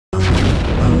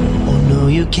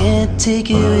you can't take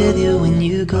it with you when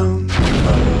you go.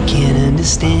 Can't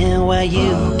understand why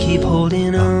you keep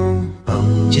holding on.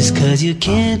 Just cause you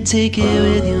can't take it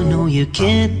with you. No, you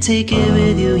can't take it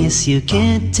with you. Yes, you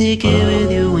can't take it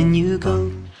with you when you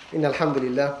go. إن الحمد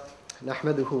لله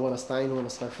نحمده ونستعينه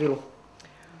ونستغفره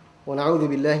ونعوذ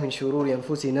بالله من شرور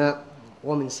أنفسنا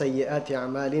ومن سيئات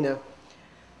أعمالنا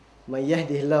من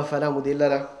يهده الله فلا مضل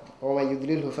له ومن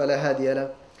يضلله فلا هادي له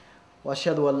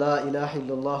وأشهد أن لا إله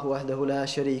إلا الله وحده لا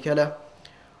شريك له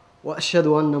وأشهد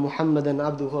أن محمدا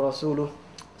عبده ورسوله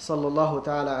صلى الله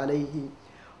تعالى عليه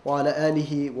وعلى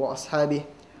آله وأصحابه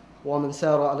ومن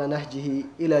سار على نهجه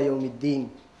إلى يوم الدين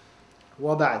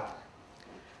وبعد.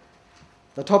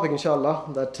 The topic, inshallah,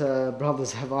 that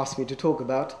brothers have asked me to talk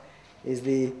about is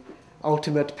the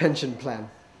ultimate pension plan.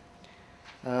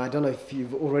 I don't know if you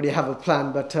already have a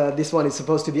plan, but this one is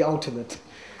supposed to be ultimate,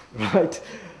 right?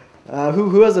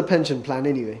 Who has a pension plan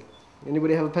anyway?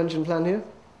 Anybody have a pension plan here?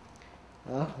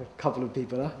 A couple of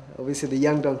people. Obviously the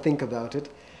young don't think about it,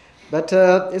 but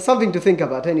it's something to think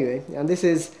about anyway. And this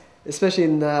is, especially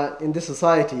in this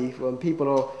society, when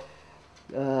people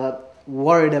are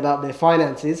worried about their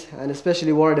finances, and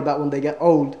especially worried about when they get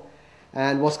old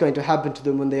and what's going to happen to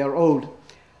them when they are old.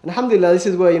 And alhamdulillah, this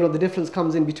is where the difference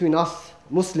comes in between us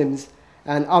Muslims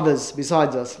and others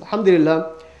besides us.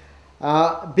 Alhamdulillah,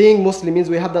 being Muslim means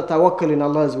we have that tawakkul in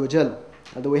Allah Azza wa Jal,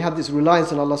 and that we have this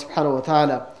reliance on Allah subhanahu wa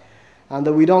ta'ala, and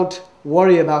that we don't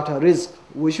worry about our rizq.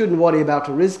 We shouldn't worry about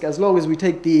our rizq as long as we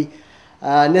take the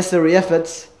necessary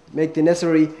efforts, take the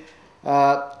necessary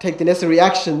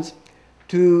actions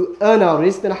to earn our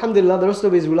rizq. Then alhamdulillah, the rest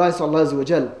of it is reliance on Allah Azza wa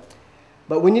Jal.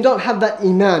 But when you don't have that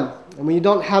iman, and when you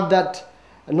don't have that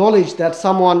knowledge that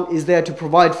someone is there to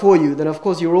provide for you, then of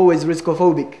course you're always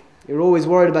rizqophobic. You're always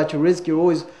worried about your rizq, you're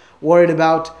always worried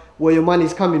about where your money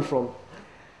is coming from.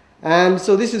 And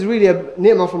so this is really a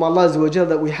ni'mah from Allah Azza wa Jal,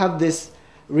 that we have this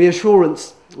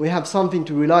reassurance, we have something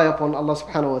to rely upon Allah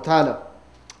subhanahu wa ta'ala.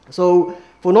 So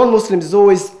for non-Muslims, it's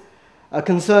always a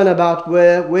concern about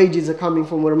where wages are coming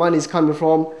from, where money is coming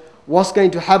from, what's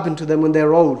going to happen to them when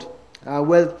they're old,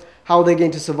 how they're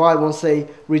going to survive once they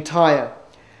retire.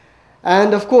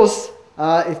 And of course,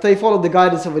 if they follow the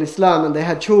guidance of Islam and they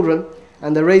had children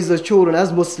and they raise those children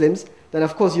as Muslims, then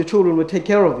of course your children will take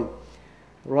care of you,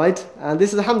 right? And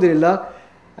this is alhamdulillah,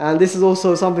 and this is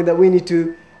also something that we need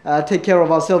to take care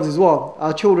of ourselves as well.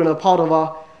 Our children are part of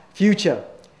our future,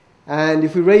 and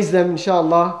if we raise them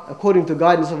inshallah according to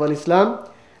guidance of Islam,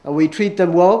 and we treat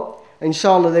them well,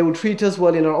 inshallah they will treat us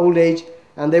well in our old age,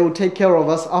 and they will take care of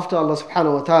us after Allah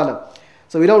subhanahu wa ta'ala.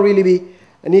 So we don't really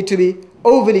need to be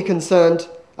overly concerned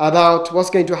about what's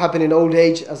going to happen in old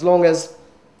age, as long as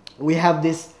we have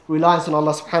this reliance on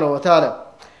Allah subhanahu wa ta'ala.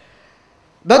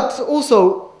 But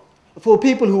also, for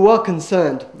people who are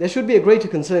concerned, there should be a greater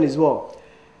concern as well.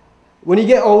 When you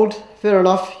get old, fair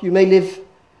enough, you may live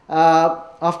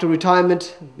after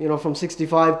retirement, from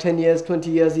 65, 10 years, 20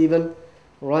 years even,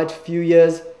 right, few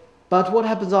years. But what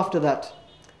happens after that?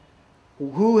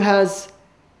 Who has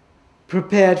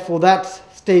prepared for that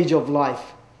stage of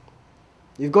life?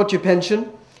 You've got your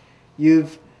pension,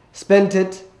 you've spent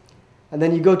it, and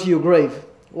then you go to your grave.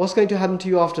 What's going to happen to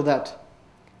you after that?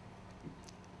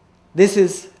 This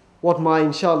is what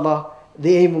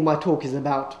the aim of my talk is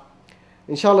about.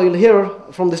 Inshallah, you'll hear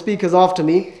from the speakers after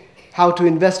me how to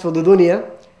invest for the dunya,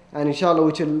 and inshallah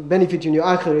which will benefit you in your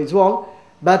akhirah as well.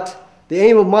 But the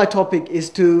aim of my topic is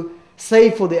to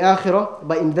save for the akhirah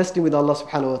by investing with Allah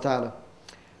subhanahu wa ta'ala.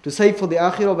 To save for the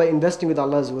akhirah by investing with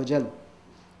Allah Azza wa Jal.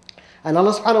 And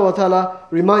Allah subhanahu wa ta'ala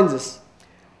reminds us,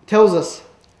 tells us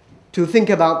to think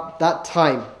about that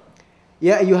time.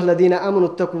 يَا أَيُّهَا الَّذِينَ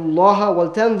آمَنُوا اتَّقُوا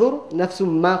اللَّهَ وَلْتَنْظُرْ نَفْسٌ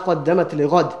مَا قَدَّمَتْ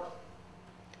لِغَدٍ.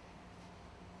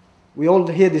 We all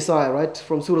hear this ayah, right?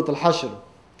 From Surah Al-Hashr.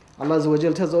 Allah Azza wa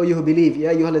Jal tells, "O you who believe,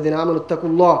 يَا أَيُّهَا الَّذِينَ آمَنُوا اتَّقُوا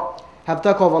اللَّهَ, have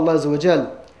taqwa of Allah Azza wa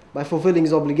Jal by fulfilling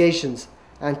His obligations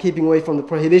and keeping away from the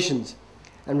prohibitions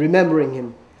and remembering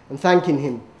Him and thanking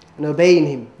Him and obeying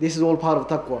Him." This is all part of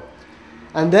taqwa.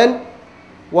 And then,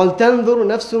 وَلْتَنْظُرْ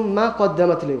نَفْسٌ مَا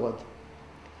قَدَّمَتْ لِغَدٍ.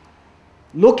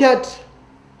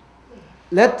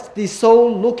 Let the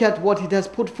soul look at what it has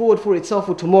put forward for itself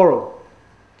for tomorrow,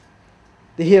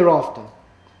 the hereafter.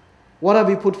 What have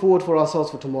we put forward for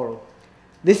ourselves for tomorrow?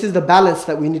 This is the balance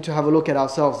that we need to have a look at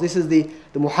ourselves. This is the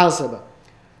muhasabah.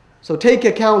 So take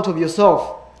account of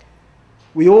yourself.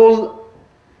 We all,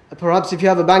 perhaps if you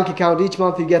have a bank account, each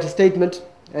month you get a statement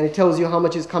and it tells you how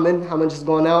much has come in, how much has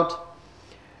gone out,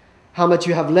 how much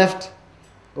you have left,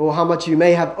 or how much you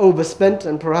may have overspent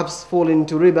and perhaps fallen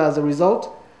into riba as a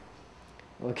result.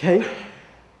 Okay?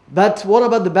 But what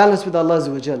about the balance with Allah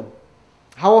Azza wa Jal?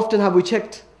 How often have we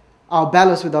checked our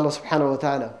balance with Allah subhanahu wa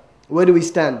ta'ala? Where do we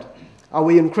stand? Are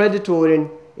we in credit or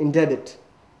in debit?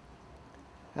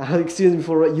 Excuse me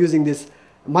for using this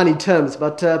money terms,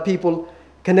 but people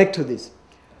connect to this.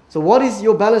 So what is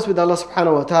your balance with Allah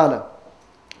subhanahu wa ta'ala?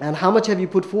 And how much have you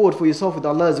put forward for yourself with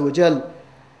Allah Azza wa Jal?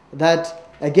 That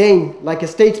again, like a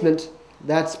statement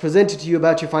that's presented to you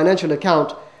about your financial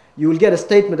account, you will get a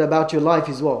statement about your life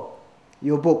as well,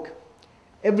 your book.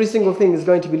 Every single thing is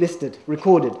going to be listed,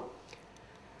 recorded.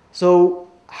 So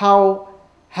how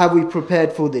have we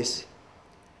prepared for this?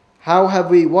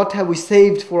 What have we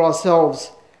saved for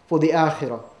ourselves for the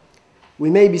akhirah? We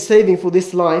may be saving for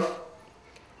this life,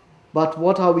 but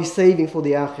what are we saving for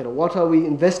the akhirah? What are we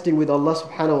investing with Allah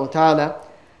subhanahu wa ta'ala?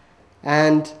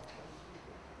 And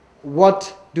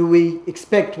what do we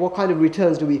expect? What kind of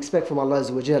returns do we expect from Allah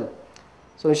Azza wa Jal?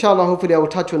 So inshallah, hopefully I will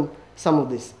touch on some of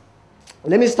this.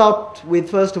 Let me start with,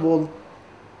 first of all,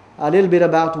 a little bit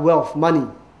about wealth, money.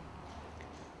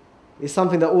 It's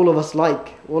something that all of us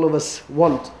like, all of us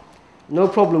want. No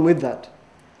problem with that.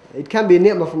 It can be a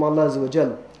ni'mah from Allah Azza wa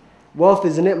Jal. Wealth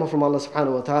is a ni'mah from Allah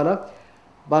subhanahu wa ta'ala.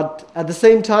 But at the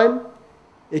same time,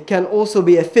 it can also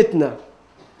be a fitna.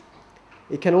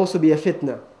 It can also be a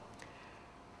fitna.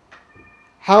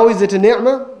 How is it a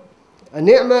ni'mah? A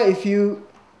ni'mah if you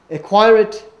acquire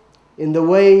it in the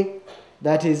way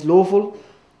that is lawful.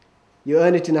 You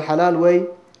earn it in a halal way,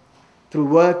 through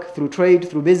work, through trade,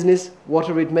 through business,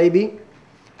 whatever it may be.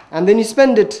 And then you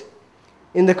spend it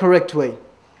in the correct way.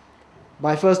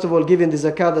 By first of all giving the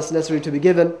zakah that's necessary to be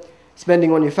given,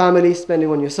 spending on your family, spending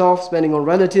on yourself, spending on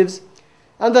relatives,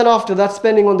 and then after that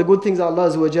spending on the good things that Allah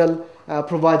Azza wa Jal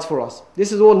provides for us.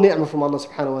 This is all ni'mah from Allah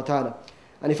subhanahu wa ta'ala.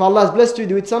 And if Allah has blessed you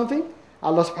with something,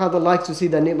 Allah subhanahu wa ta'ala likes to see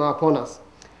that ni'mah upon us.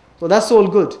 So that's all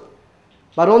good.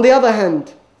 But on the other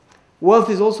hand, wealth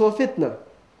is also a fitna.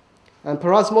 And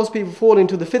perhaps most people fall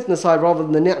into the fitna side rather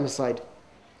than the ni'mah side.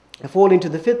 They fall into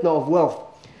the fitna of wealth.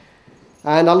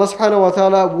 And Allah subhanahu wa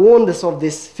ta'ala warned us of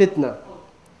this fitna.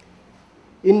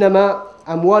 إِنَّمَا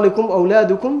أَمْوَالُكُمْ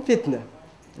أَوْلَادُكُمْ fitna.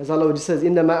 As Allah says,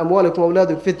 إِنَّمَا أَمْوَالُكُمْ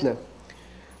أَوْلَادُكُمْ fitna.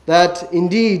 That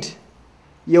indeed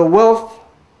your wealth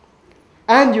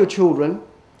and your children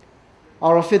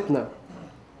are a fitna,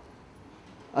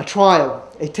 a trial,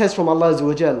 a test from Allah Azza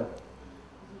wa Jal,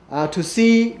 to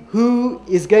see who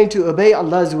is going to obey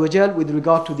Allah Azza wa Jal with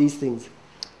regard to these things.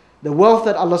 The wealth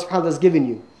that Allah subhanahu wa ta'ala has given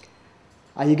you,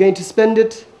 are you going to spend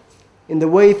it in the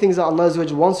way things that Allah Azza wa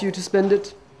Jal wants you to spend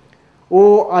it?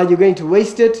 Or are you going to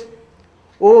waste it?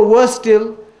 Or worse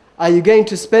still, are you going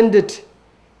to spend it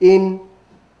in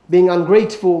being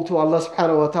ungrateful to Allah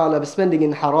subhanahu wa ta'ala, spending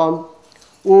in haram,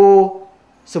 or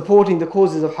supporting the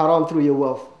causes of haram through your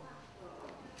wealth?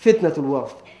 Fitnatul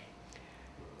wealth.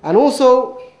 And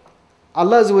also,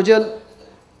 Allah Azza wa Jal,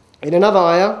 in another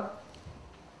ayah,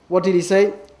 what did He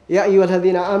say? يَا أَيُّهَا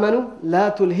الَّذِينَ آمَنُوا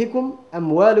لَا تُلْهِكُمْ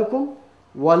أَمْوَالُكُمْ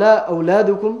وَلَا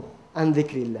أَوْلَادُكُمْ عَنْ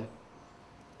ذِكْرِ اللَّهِ.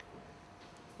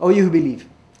 O you who believe,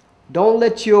 don't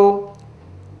let your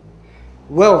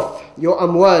wealth, your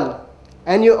amwal,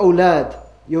 and your awlad,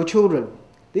 your children,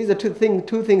 these are two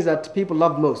things that people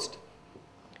love most.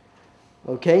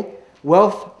 Okay?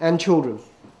 Wealth and children.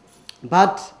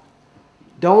 But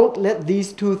don't let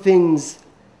these two things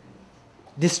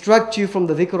distract you from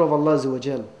the dhikr of Allah Azza wa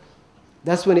Jal.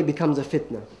 That's when it becomes a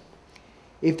fitna.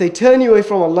 If they turn you away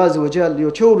from Allah Azza wa Jal, your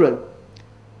children,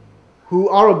 who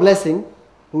are a blessing,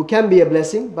 who can be a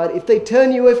blessing, but if they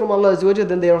turn you away from Allah Azza wa Jal,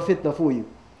 then they are a fitna for you.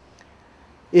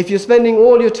 If you're spending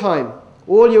all your time,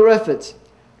 all your efforts,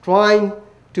 trying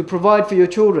to provide for your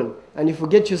children, and you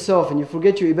forget yourself and you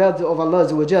forget your ibadah of Allah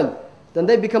Azza wa Jal, then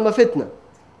they become a fitna.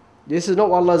 This is not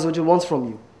what Allah Azza wa Jal wants from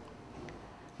you.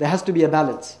 There has to be a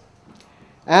balance.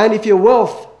 And if your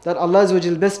wealth that Allah Azza wa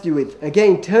Jal blessed you with,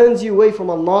 again, turns you away from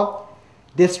Allah,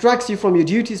 distracts you from your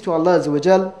duties to Allah Azza wa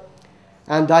Jal,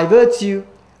 and diverts you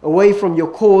away from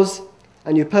your cause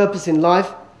and your purpose in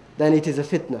life, then it is a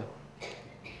fitna.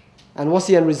 And what's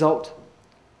the end result?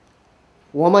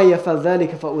 وَمَا يَفَعَلْ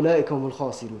ذَلِكَ فَأُولَٰئِكَ هُمُ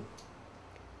الْخَاسِرُونَ.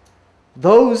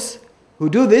 Those who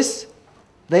do this,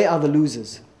 they are the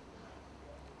losers.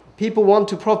 People want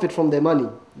to profit from their money.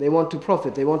 They want to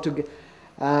profit. They want to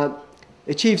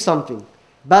achieve something.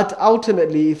 But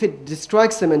ultimately, if it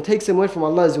distracts them and takes them away from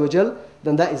Allah Azza wa Jal,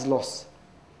 then that is loss.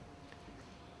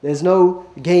 There's no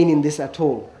gain in this at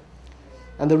all.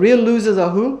 And the real losers are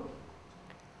who?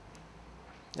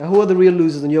 And who are the real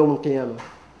losers on Yawm al-Qiyamah?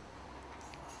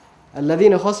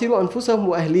 الَّذِينَ خَسِرُوا أَنفُسَهُمْ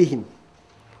وَأَهْلِيهِمْ.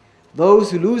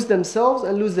 Those who lose themselves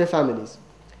and lose their families.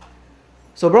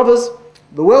 So brothers,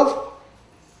 the wealth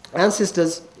and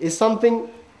sisters is something,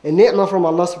 a ni'mah from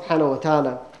Allah subhanahu wa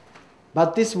ta'ala.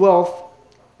 But this wealth,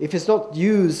 if it's not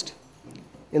used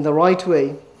in the right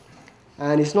way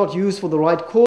and it's not used for the right cause,